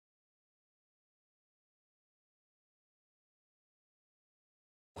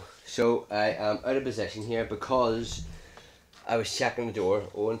So I am out of position here because I was checking the door.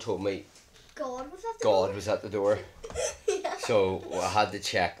 Owen told me God was at the God door. was at the door. Yeah. So I had to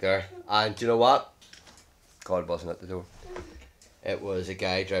check there. And do you know what? God wasn't at the door. It was a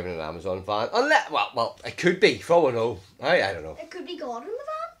guy driving an Amazon van. Well, it could be. For all we know. I don't know. It could be God in the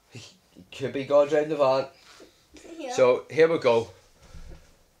van. It could be God driving the van. Yeah. So here we go.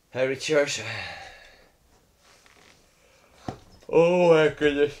 Harry Church. Oh my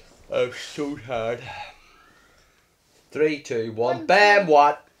goodness. I'm so tired. 3, 2, 1. Bam!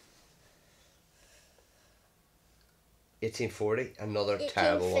 What? 1840. Another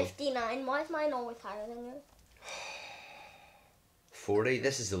terrible one. 1859. Why is mine always higher than yours? 40.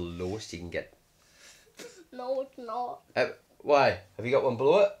 This is the lowest you can get. No, it's not. Why? Have you got one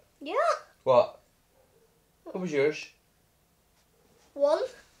below it? Yeah. What? What was yours? 1.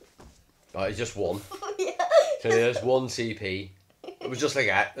 Oh, it's just one. Yeah. So there's one CP. It was just like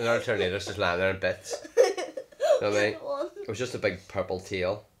that. Another tornado's just landing there in bits. You know what I mean? One. It was just a big purple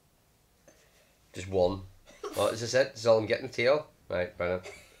tail. Just one. Oh, is this it? Is all I'm getting, a tail? Right, brilliant.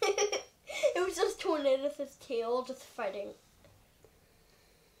 It was just Tornado's tail just fighting.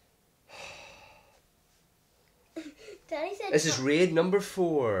 Daddy said This is raid number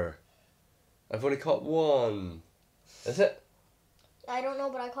 4. I've only caught 1. Is it? I don't know,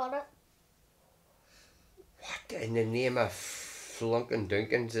 but I caught it. What in the name of flunking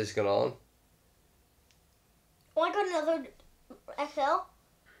dunkins is going on? Oh, I got another XL.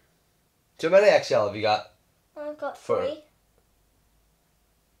 So many XL have you got? I've got For-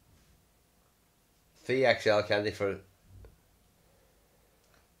 3. 3 XL candy for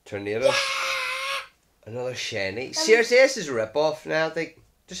tornadoes. Another shiny. Seriously, this is a rip-off now.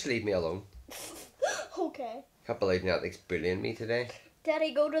 Just leave me alone. Okay. Can't believe Natalie's bullying me today.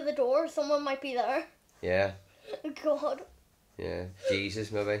 Daddy, go to the door. Someone might be there. Yeah, God. yeah.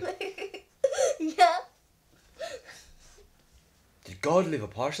 Jesus, maybe. Yeah. Did God leave a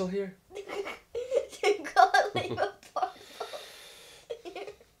parcel here? God, leave a parcel.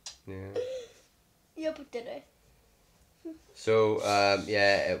 Yeah. Yeah, but did I? So,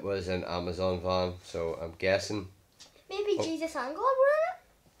 yeah, it was an Amazon van. So I'm guessing. Maybe Jesus and God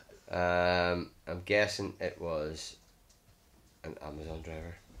were I'm guessing it was an Amazon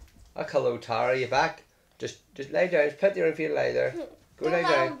driver. Oh, hello, Tara. You back? Just lay down. There's plenty of room for you to lie there. in it. Go lay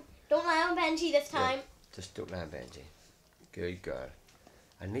down. Don't lie on Benji this time. Just don't lie on Benji. Good girl.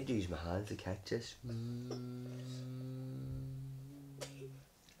 I need to use my hands to catch this.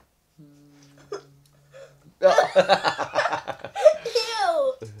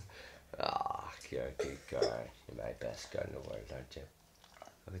 Ew. Ah, you're a good girl. You're my best girl in the world, aren't you?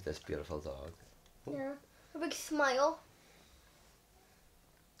 Look at this beautiful dog. Yeah. A big smile.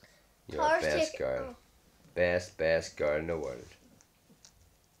 You're Tara's the best take- girl. oh. Best girl in the world.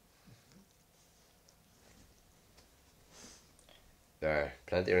 There,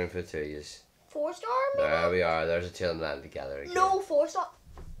 plenty of room for the 2 of yous. 4-star maybe? There we are. There's a 2 of them landing together again. No, 4-star.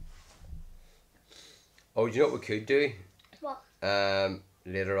 Oh, do you know what we could do? What?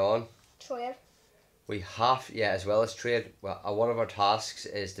 Later on, Trade. we have, as well as trade. Well, one of our tasks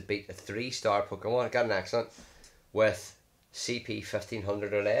is to beat a 3-star Pokemon. I got an excellent with CP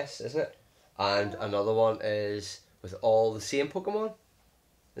 1500 or less, isn't it? And another one is with all the same Pokemon.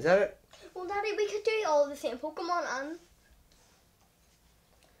 Is that it? Well, Daddy, we could do all the same Pokemon and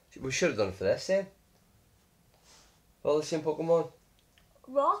We should have done it for this then. All the same Pokemon.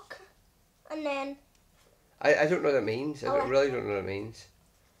 Rock, and then I don't know what that means. I really don't know what it means.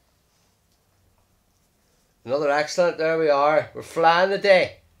 Another excellent. There we are. We're flying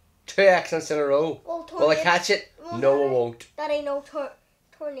today. 2 excellents in a row. Will I catch it? Well, No, I Daddy, won't. Daddy, no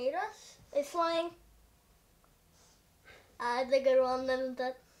tornadoes is flying. The good one then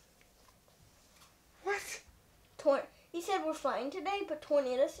that. What? He said we're flying today, but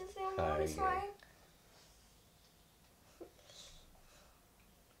tornadoes is the only one Very who's good. flying.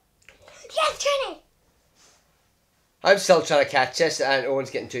 Yes, Jenny! I'm still trying to catch this, and Owen's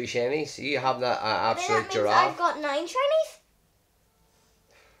getting 2 shinies. You have that Then that absolute means giraffe. I've got 9 shinies.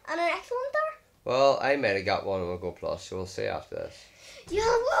 And an excellent there. Well, I might have got one and we'll go plus, so we'll see after this. Yeah,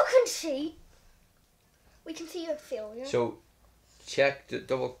 we can see. We can see your failure. So,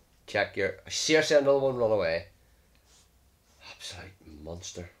 double check your. Seriously, another one run away. Absolute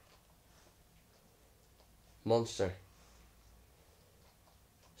monster. Monster.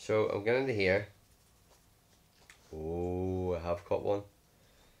 So, I'm getting into here. Oh, I have caught one.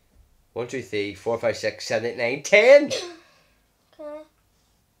 1, 2, 3, 4, 5, 6, 7, 8, 9, 10! Okay.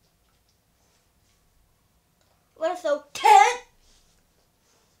 What if so 10?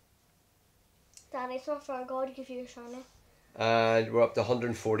 Daddy, it's not fair. God give you a shiny. And we're up to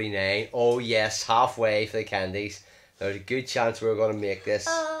 149. Oh yes, halfway for the candies. There's a good chance we're going to make this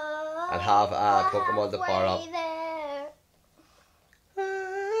and have a Pokemon to power up.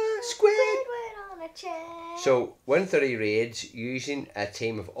 Squid! On a chair. So, win 30 raids using a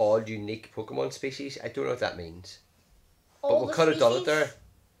team of all unique Pokemon species. I don't know what that means. But we could have done it there.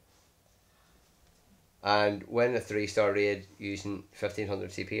 And win a 3-star raid using 1500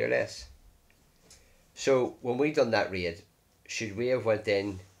 CP or less. So, when we done that raid, should we have went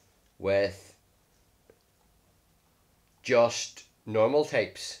in with just normal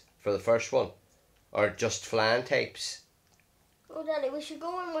types for the first one? Or just flying types? Oh, Daddy, we should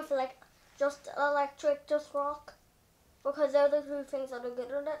go in with like just electric, just rock. Because they're the two things that are good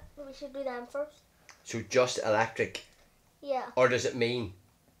at it. We should do them first. So just electric? Yeah. Or does it mean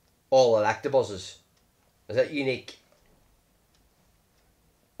all Electabuzzes? Is that unique?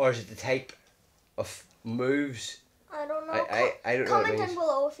 Or is it the type of moves? I don't know. I don't know what it Comment means. in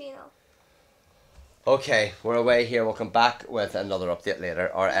below if you know. Okay, we're away here. We'll come back with another update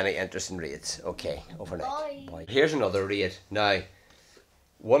later or any interesting raids. Okay, overnight. Bye. Here's another raid. Now,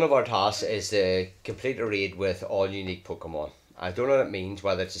 one of our tasks is to complete a raid with all unique Pokemon. I don't know what it means,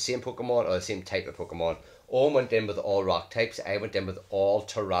 whether it's the same Pokemon or the same type of Pokemon. Owen went in with all rock types. I went in with all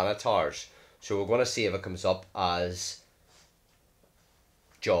Tyrannitars. So we're going to see if it comes up as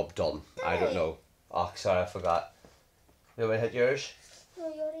job done. I don't know. Oh, sorry, I forgot. You want me to hit yours? No,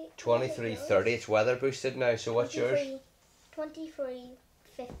 you already. 2330. It's weather boosted now. So what's yours?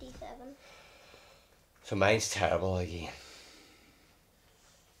 2357. So mine's terrible again.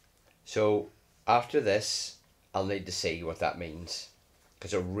 So after this, I'll need to see what that means.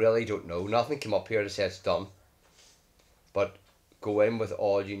 Because I really don't know. Nothing came up here to say it's done. But go in with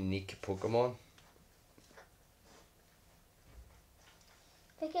all unique Pokemon.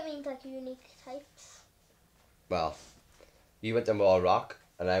 I think it means like unique types. Well, you went in with all rock,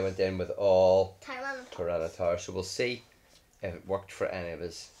 and I went in with all Tyranitar. So we'll see if it worked for any of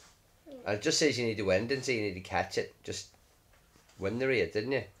us. And it just says you need to win, didn't say you need to catch it. Just win the raid,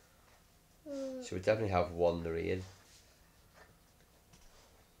 didn't you? So we definitely have won the raid.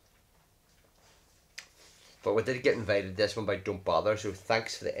 But we did get invited this one by Don't Bother, so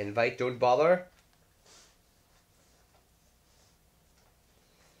thanks for the invite, Don't Bother.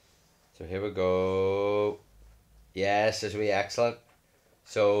 So here we go. Yes, this will be excellent.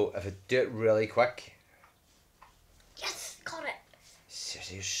 So if I do it really quick. Yes, got it.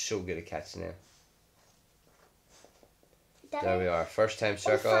 Seriously, you're so good at catching them. Daddy, There we are, first time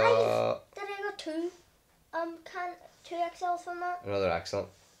circle. Daddy, I got two. Two XLs from that. Another excellent.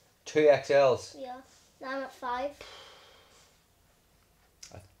 2 XLs. Yeah. Now I'm at 5.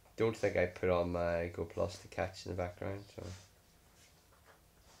 Don't think I put on my Go Plus to catch in the background. So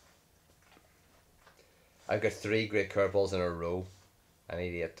I've got 3 great curveballs in a row. I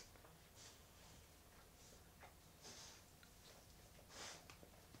need 8.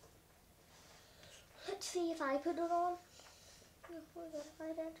 Let's see if I put it on. What if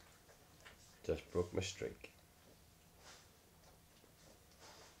I did? Just broke my streak.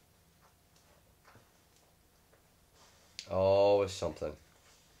 Always something.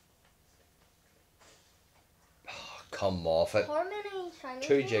 Oh, come off it. How many shinies 2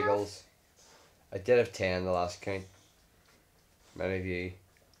 do you jiggles. I did have 10 the last count. Many of you.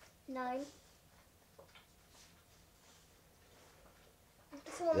 have? 9. I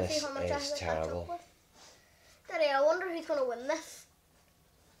just want to This see how much I have is to catch terrible. up with. Daddy, I wonder who's going to win this.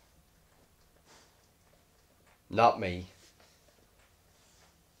 Not me.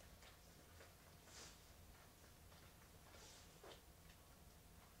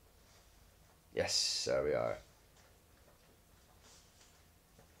 Yes, there we are.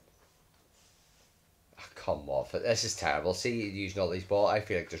 Oh, come off it. This is terrible. See, using all these balls, I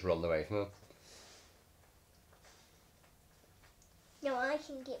feel like just running away from them. No, I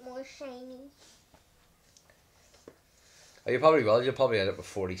can get more shiny. Oh, you probably will. You'll probably end up with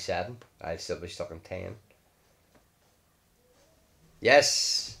 47. I'll still be stuck on 10.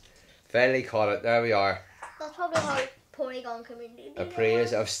 Yes! Finally caught it. There we are. That's probably how Polygon community. A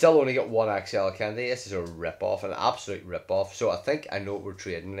praise. I've still only got 1 XL candy. This is a rip-off. An absolute rip-off. So I think I know what we're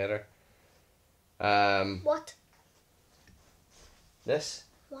trading later. What? This?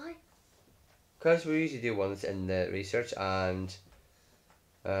 Why? Because we usually do ones in the research and...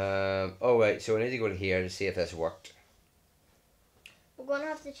 oh wait, so we need to go to here to see if this worked. We're going to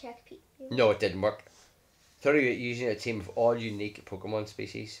have to check people. No, it didn't work. 38 using a team of all unique Pokemon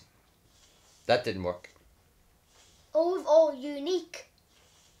species. That didn't work. Oh, all unique.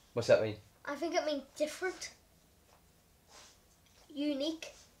 What's that mean? I think it means different. Unique.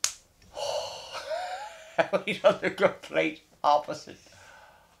 We done the complete opposite.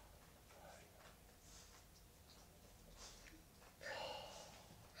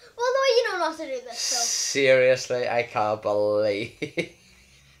 Well, no, you know not to do this, so. Seriously, I can't believe.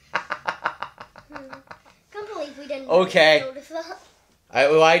 Can't believe we didn't Okay. notice that.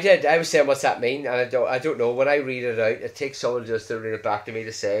 I did. I was saying, what's that mean? And I don't know. When I read it out, it takes someone just to read it back to me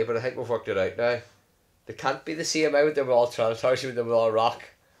to say. But I think we've worked it out now. They can't be the same out. They were all transfers. They were all rock.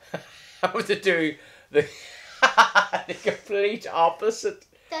 I have to do the the complete opposite.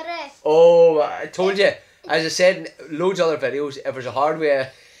 Oh, I told you. As I said in loads of other videos, if there's a hard way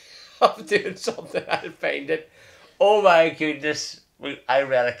of doing something, I'll find it. Oh my goodness. I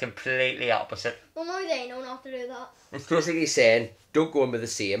read it completely opposite. Well, now they know not to do that. It's basically saying, don't go in with the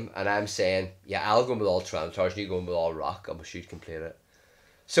same, and I'm saying, yeah, I'll go in with all transfers, and you go in with all rock, and we should complete it.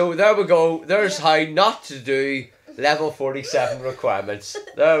 So there we go. There's how not to do level 47 requirements.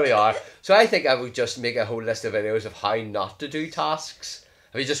 There we are. So I think I would just make a whole list of videos of how not to do tasks.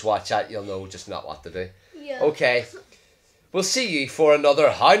 If you just watch that, you'll know just not what to do. Yeah. Okay. We'll see you for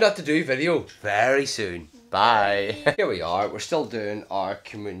another how not to do video very soon. Bye. Here we are. We're still doing our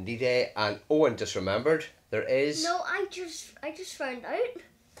community day, and Owen just remembered there is. No, I just found out.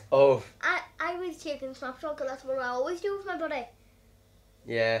 Oh. I was taking snapshots because that's what I always do with my buddy.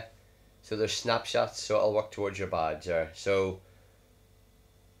 Yeah. So there's snapshots, so it'll work towards your badge there. So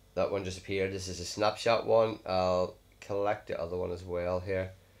that one just appeared. This is a snapshot one. I'll collect the other one as well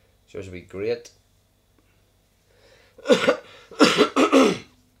here. So this will be great.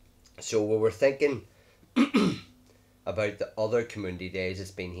 So we were thinking about the other community days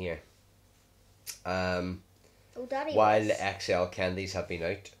that's been here. While the XL candies have been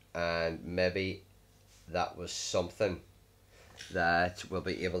out, and maybe that was something that we'll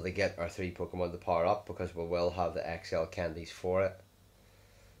be able to get our 3 Pokemon to power up, because we will have the XL candies for it.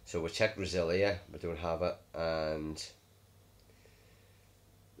 So we checked Roselia, we don't have it, and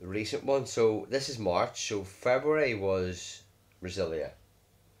the recent one, so this is March, so February was Roselia.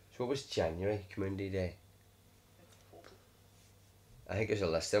 So what was January community day? I think there's a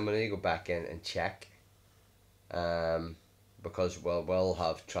list there. We need to go back in and check. Because we'll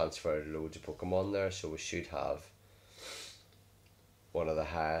have transferred loads of Pokemon there, so we should have one of the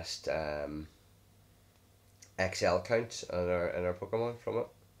highest XL counts in our Pokemon from it.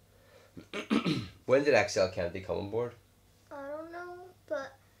 When did XL Candy come on board? I don't know,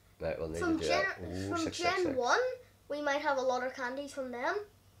 but Right, we'll need from to do Gen, that. Ooh, from 666. Gen 1, we might have a lot of candies from them.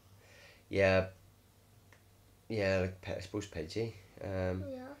 Yeah. Yeah, like, I suppose Pidgey. Yeah.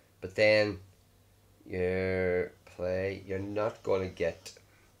 But then you're not going to get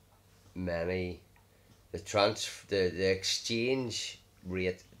many. The exchange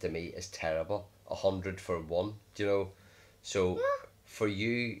rate to me is terrible. 100 for 1, do you know? So for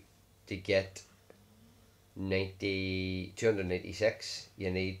you to get 296,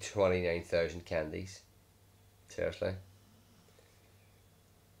 you need 29,000 candies. Seriously.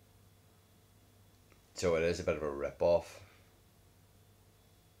 So it is a bit of a rip-off.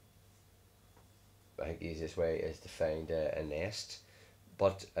 I think the easiest way is to find a nest.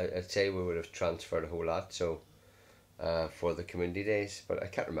 But I'd say we would have transferred a whole lot, so for the community days, but I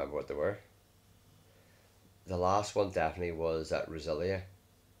can't remember what they were. The last one definitely was at Roselia.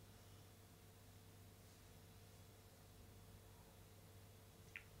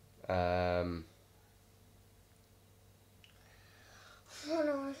 Oh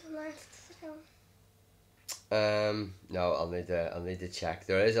no, it's left. No, I'll need to check.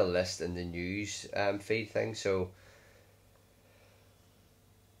 There is a list in the news feed thing, so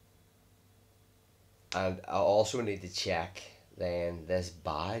and I also need to check then this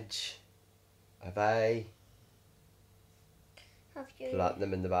badge. Have you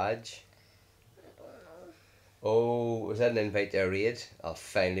platinum in the badge? I don't know. Oh, was that an invite to a raid? I'll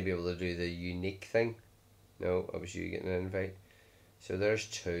finally be able to do the unique thing. No, it was you getting an invite. So there's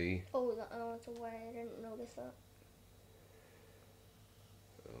 2. Oh, that's a way. I didn't notice that.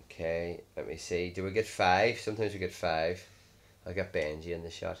 Okay, let me see. Do we get 5? Sometimes we get 5. I'll get Benji in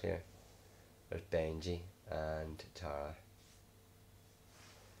the shot here. There's Benji and Tara.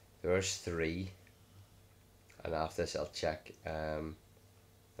 There's 3. And after this I'll check. There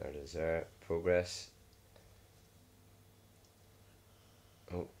it is there. Progress.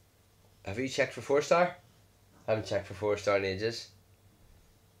 Oh. Have you checked for 4-star? I haven't checked for 4-star in ages.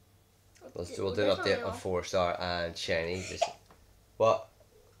 We'll do an update on 4-star and shiny. What?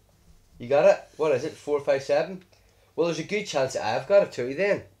 You got it? What is it? 457? Well, there's a good chance that I've got it too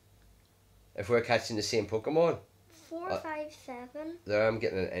then. If we're catching the same Pokemon. 457. There, I'm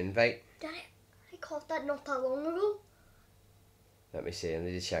getting an invite. Did I caught that not that long ago? Let me see. I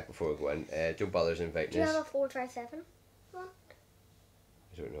need to check before we go in. Don't bother inviting Do you us. have a 457 one?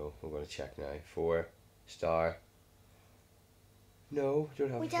 I don't know. I'm going to check now. 4-star. No,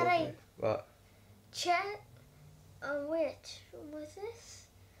 don't have We a did 4. I- What? Chet, which was this?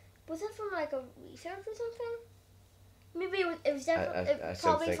 Was it from like a research or something? Maybe it was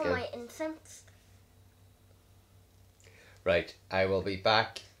probably from my incense. Right, I will be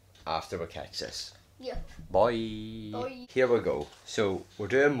back after we catch this. Yeah. Bye. Bye. Here we go. So we're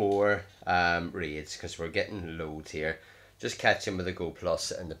doing more raids because we're getting loads here. Just catching with the Go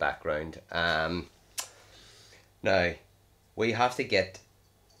Plus in the background. Now we have to get.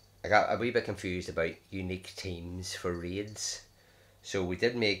 I got a wee bit confused about unique teams for raids. So we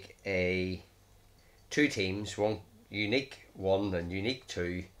did make 2 teams, one unique 1 and unique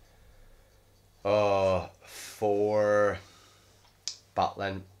 2. For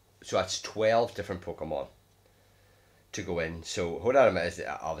battling. So that's 12 different Pokemon to go in. So hold on a minute,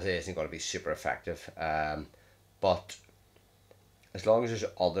 obviously it isn't going to be super effective. But as long as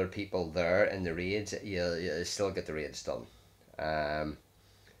there's other people there in the raids, you'll still get the raids done.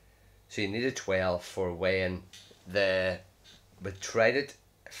 So you needed 12 for when we tried it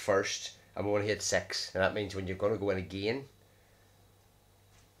first and we only hit 6. And that means when you're going to go in again,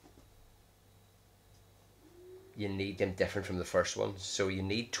 you need them different from the first one. So you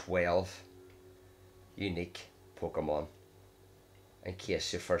need 12 unique Pokemon in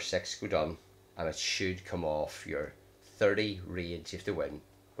case your first 6 go done, and it should come off your 30 raids you have to win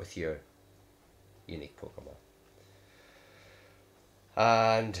with your unique Pokemon.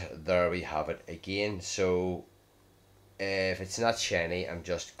 And there we have it again. So if it's not shiny, I'm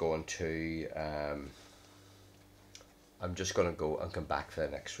just going to go and come back for the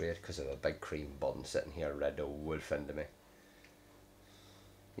next raid because of a big cream button sitting here ready to wolf into me.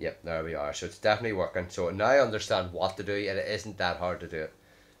 Yep, there we are. So it's definitely working. So now I understand what to do, and it isn't that hard to do it.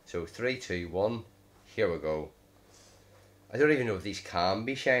 So 3, 2, 1, here we go. I don't even know if these can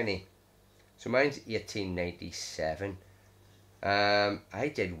be shiny. So mine's 1897.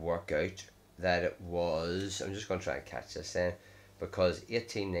 I did work out that it was, I'm just going to try and catch this then, because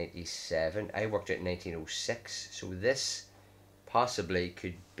 1897, I worked out 1906, so this possibly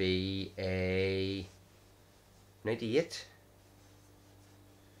could be a 98,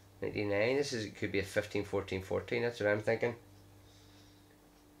 99, could be a 15, 14, 14, that's what I'm thinking.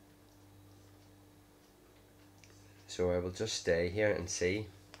 So I will just stay here and see.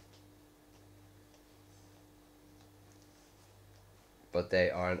 But they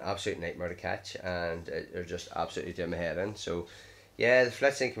are an absolute nightmare to catch, and they're just absolutely doing my head in. So yeah, the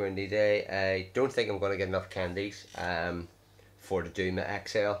Flitzing Community Day, I don't think I'm going to get enough candies for to do my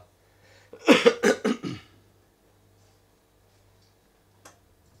XL.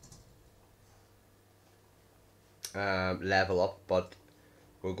 Level up, but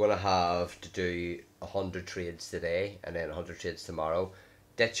we're going to have to do 100 trades today and then 100 trades tomorrow.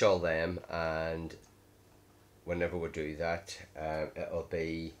 Ditch all them, and whenever we do that, it'll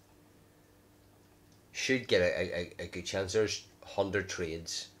be, should get a good chance. There's 100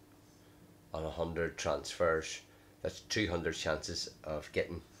 trades on 100 transfers. That's 200 chances of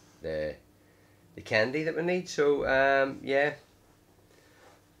getting the candy that we need. So yeah,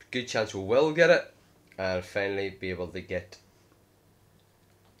 good chance we will get it and finally be able to get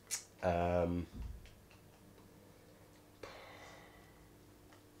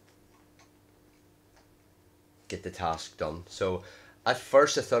get the task done. So at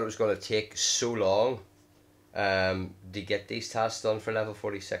first I thought it was going to take so long to get these tasks done for level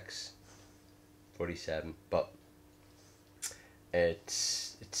 46, 47, but it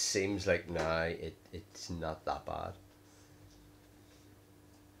seems like now it's not that bad,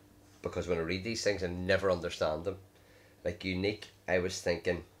 because when I read these things I never understand them. Like unique, I was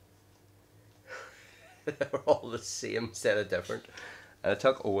thinking they were all the same instead of different, and it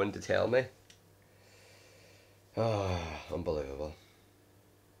took Owen to tell me. Oh, unbelievable.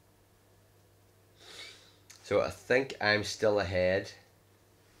 So I think I'm still ahead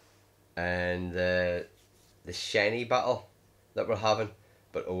in the shiny battle that we're having,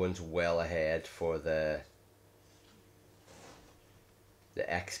 but Owen's well ahead for the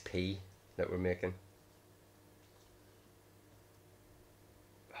XP that we're making.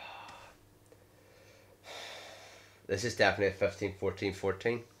 This is definitely a 15, 14,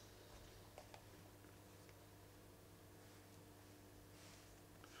 14.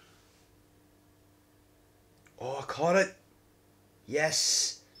 Oh, I caught it.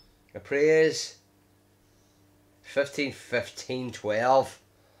 Yes. A praise. 15, 15, 12.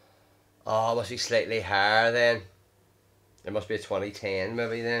 Oh, it must be slightly higher then. It must be a 2010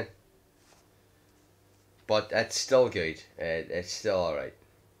 maybe then. But it's still good. It's still alright.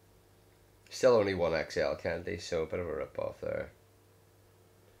 Still only 1XL candy, so a bit of a rip off there.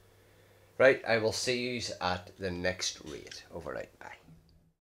 Right, I will see you at the next raid. Overnight. Bye.